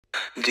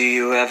Do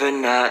you ever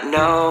not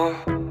know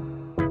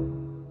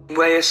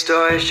where your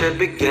story should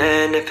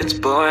begin? If it's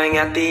boring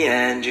at the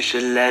end, you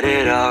should let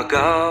it all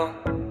go.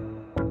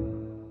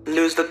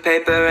 Lose the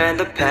paper and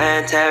the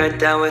pen, tear it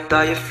down with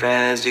all your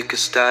friends. You can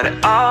start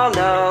it all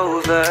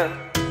over.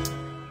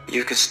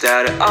 You can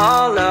start it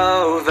all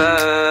over.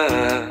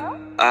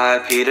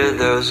 R.I.P. to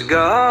those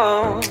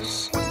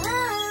ghosts.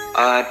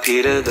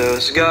 R.I.P. to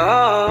those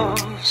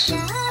ghosts.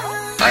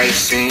 Are you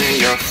seeing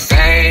your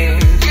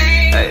face?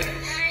 Hey.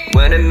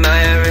 When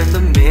admire in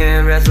the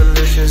mirror,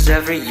 resolutions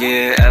every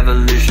year,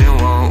 evolution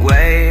won't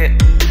wait.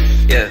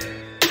 Yeah.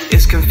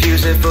 It's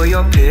confusing for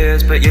your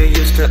peers, but you're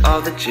used to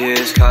all the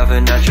jeers.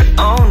 Carving out your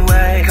own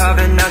way,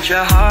 carving out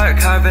your heart,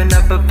 carving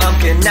up a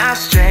pumpkin, not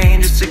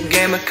strange. It's a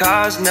game of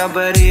cards,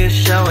 nobody is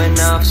showing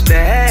off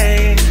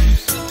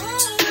space.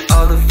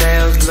 All the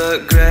veils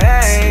look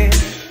great.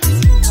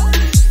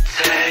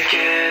 Take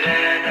it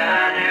in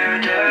a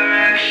new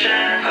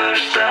direction,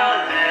 push the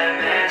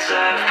limits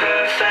of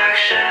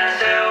perfection.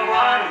 Till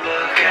one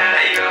look at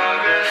your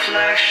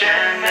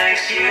reflection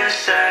makes you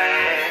say,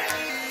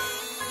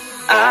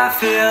 I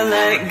feel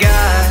like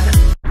God.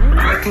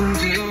 I can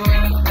do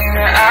anything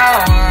that I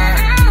want.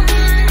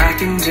 I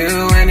can do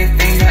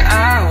anything that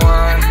I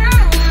want.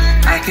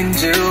 I can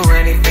do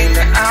anything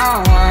that I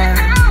want.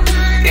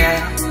 Yeah,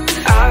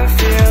 I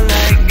feel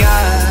like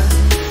God.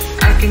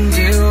 I can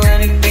do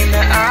anything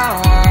that I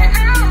want.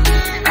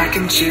 I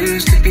can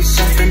choose to be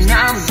something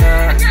I'm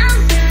not.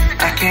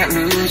 I can't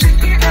lose with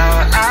the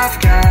power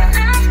I've got.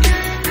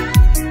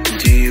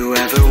 Do you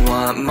ever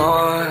want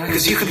more?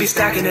 Cause you could be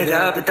stacking it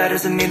up, but that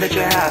doesn't mean that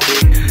you're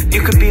happy.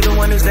 You could be the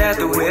one who's there at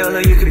the wheel,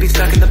 or you could be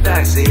stuck in the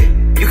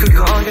backseat. You could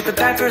go and get the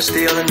bag for a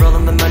steal and roll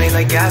on the money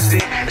like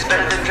Gatsby. It's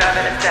better than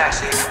driving a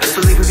taxi. Let's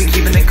believe we be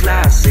keeping it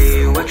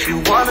classy. What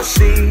you wanna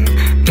see,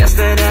 guess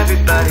that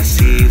everybody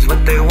sees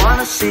what they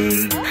wanna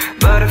see.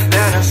 But if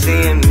they're not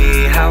seeing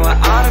me how I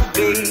ought to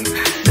be,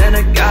 then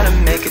I gotta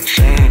make a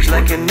change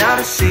like an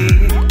odyssey.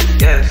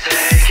 Yeah.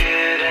 Take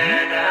it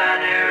in a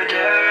new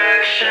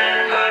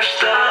direction, push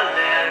the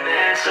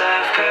limits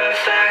of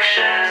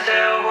perfection.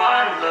 Till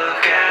one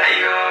look at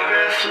your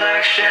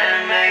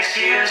reflection makes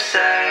you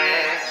say,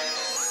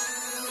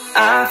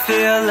 I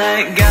feel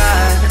like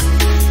God.